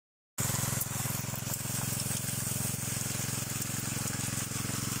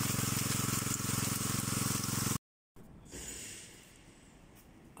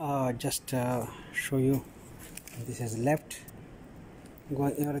I just show you. This is left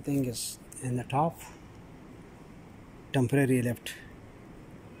going, everything is in the top, temporary left.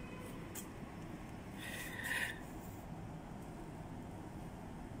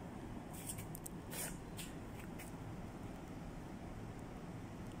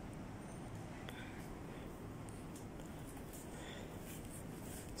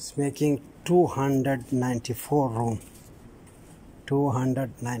 It's making 294 room.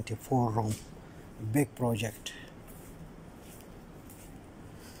 294 room, big project.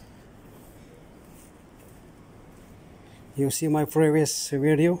 You see my previous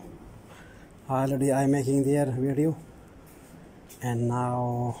video, already I'm making their video, and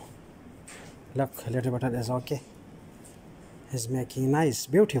now look, a little bit is okay. It's making nice,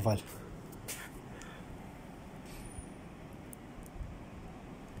 beautiful.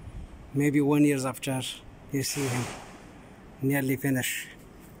 Maybe 1 year after you see him nearly finished.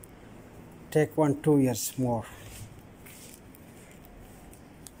 Take 1-2 years more.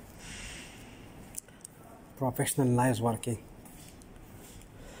 Professional, nice working.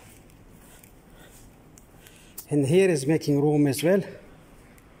 And here is making room as well.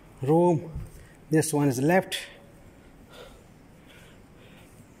 Room. This one is left.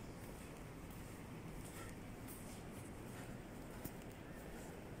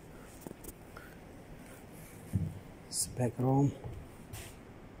 It's back room.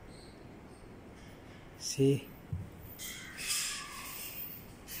 See.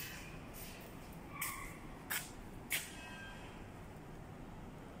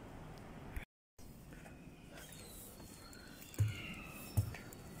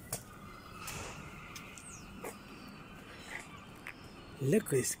 Look at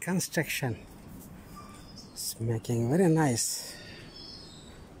this construction. It's making very nice.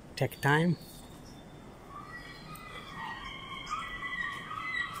 Take time.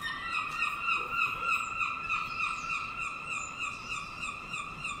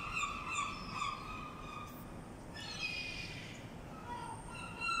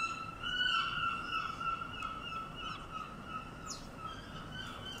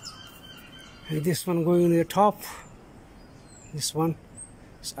 And this one going to the top. This one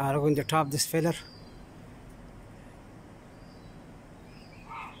is all going to the top, this filler.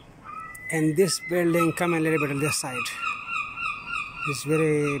 And this building come a little bit on this side. It's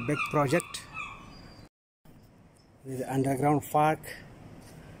very big project. With underground park,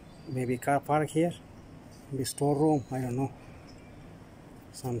 maybe car park here, maybe storeroom, I don't know,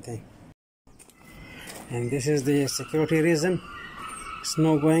 something. And this is the security reason. It's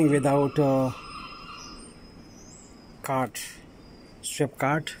no going without card, strip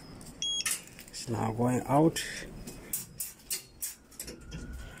card. It's now going out.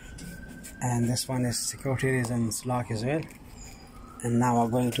 And this one is security reasons lock as well. And now I'm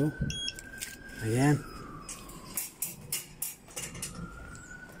going to again.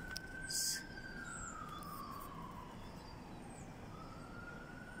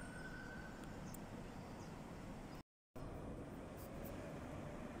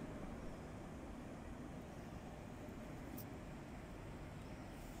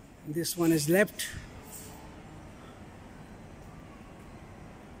 This one is left.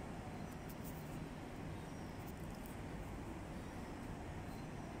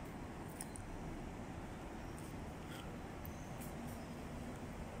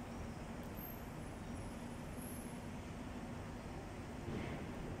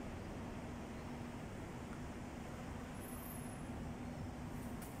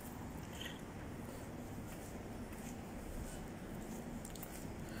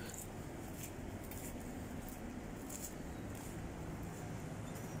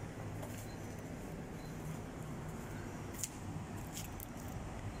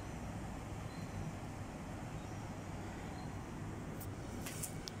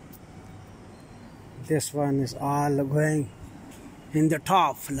 This one is all going in the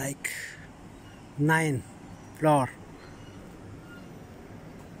top, like 9th floor.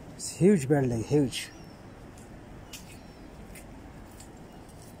 It's huge building, huge.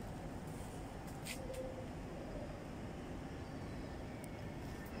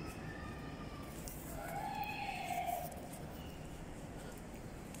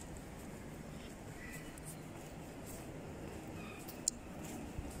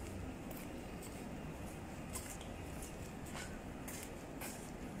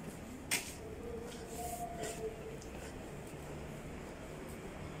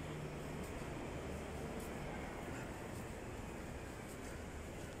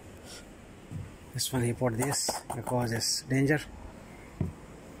 This one he put this because it's danger.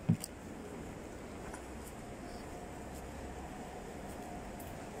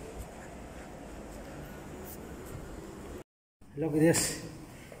 Look at this.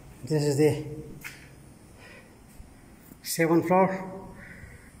 This is the 7th floor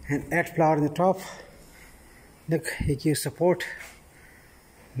and 8th floor in the top. Look, he gives support,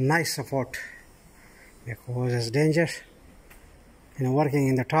 nice support, because it's danger. And working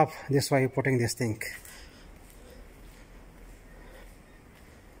in the top, this is why you're putting this thing.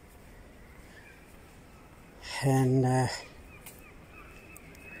 And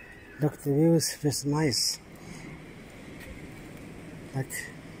look, the views is nice. Look,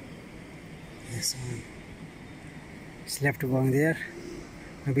 this one. It's left going there.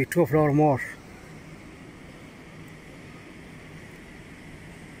 Maybe 2 floors more.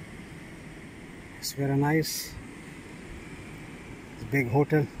 It's very nice. It's a big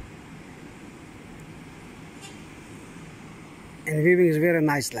hotel. And viewing is very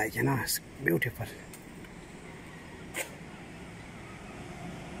nice, like, you know, it's beautiful.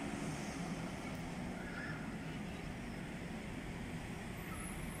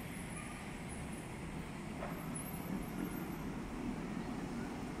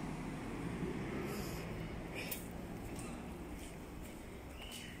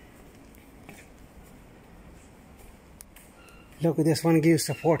 Look, this one gives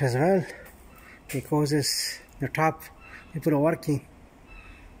support as well, because it's the top, people are working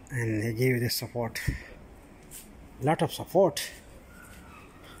and they give this support. Lot of support.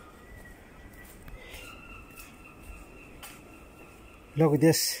 Look at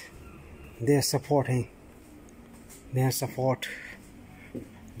this, they're supporting, their support.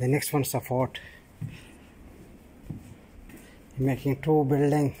 The next one support. You're making 2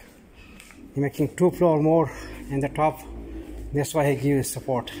 building, you're making 2 floors more in the top. That's why he gives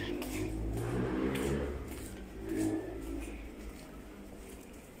support.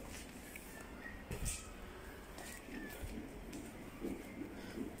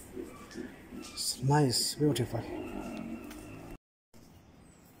 It's nice, beautiful.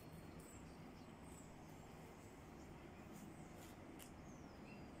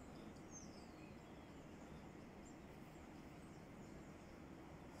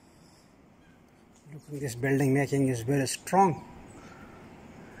 Look at this building making is very strong.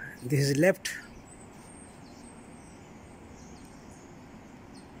 This is left.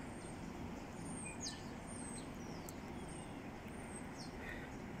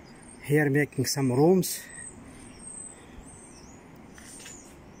 Here making some rooms.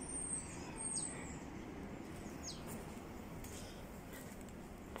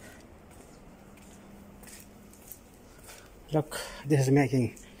 Look, this is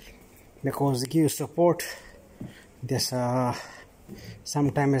making, because it gives support. This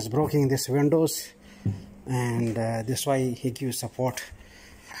sometimes it's breaking this windows, and this why he gives support.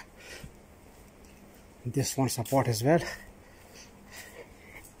 This one support as well.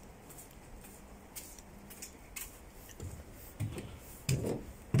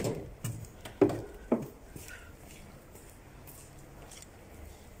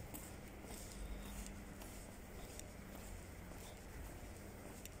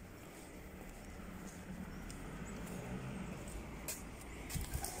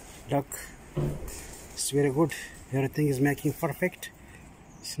 Look, it's very good. Everything is making perfect.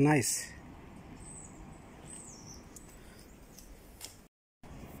 It's nice.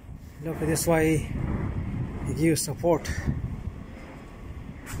 Look, this why he gives support,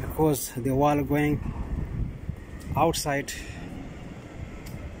 because the wall going outside.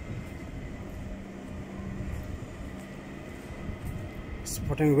 It's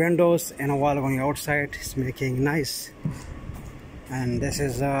putting windows and a wall going outside. It's making nice. And this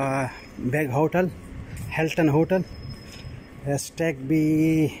is a big hotel, Hilton Hotel. It's take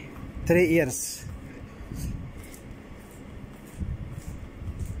me 3 years.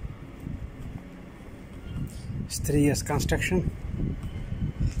 It's 3 years construction.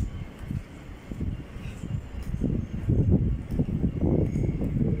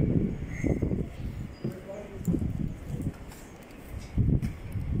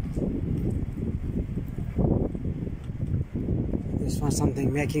 This one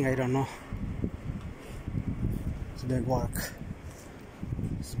something making, I don't know. It's big work.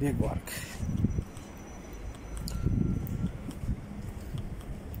 It's big work.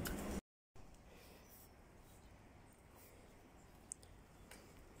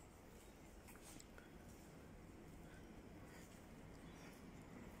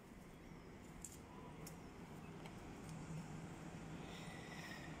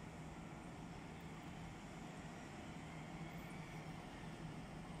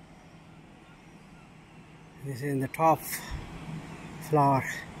 This is in the top floor,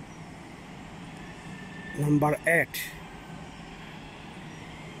 number 8.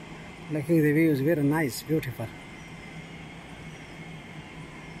 Looking the view is very nice, beautiful.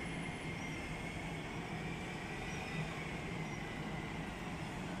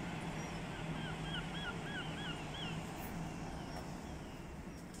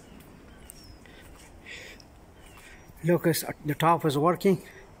 Look, the top is working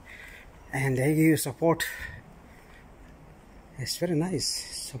and they give you support. It's very nice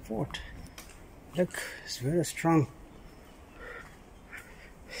support. Look, it's very strong.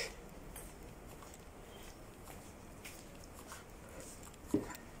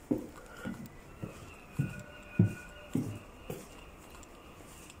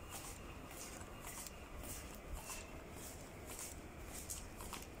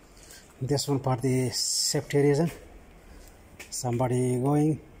 This one for the safety reason. Somebody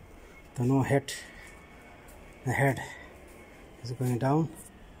going to no hit the head is going down.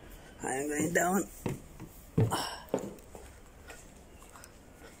 I am going down.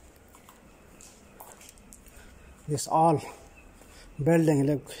 This all building,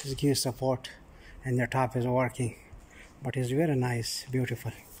 look, is give support and the top is working, but it's very nice,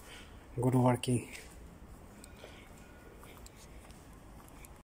 beautiful, good working.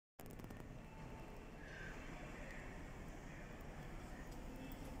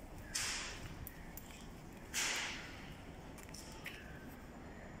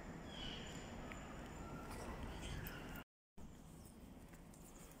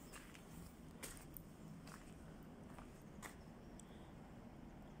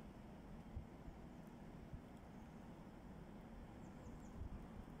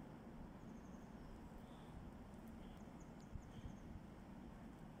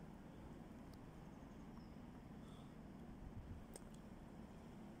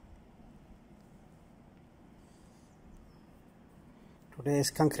 Today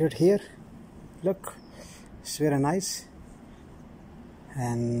is concrete here. Look, it's very nice,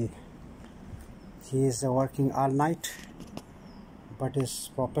 and he is working all night, but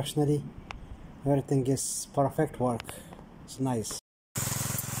is professionally. Everything is perfect work. It's nice.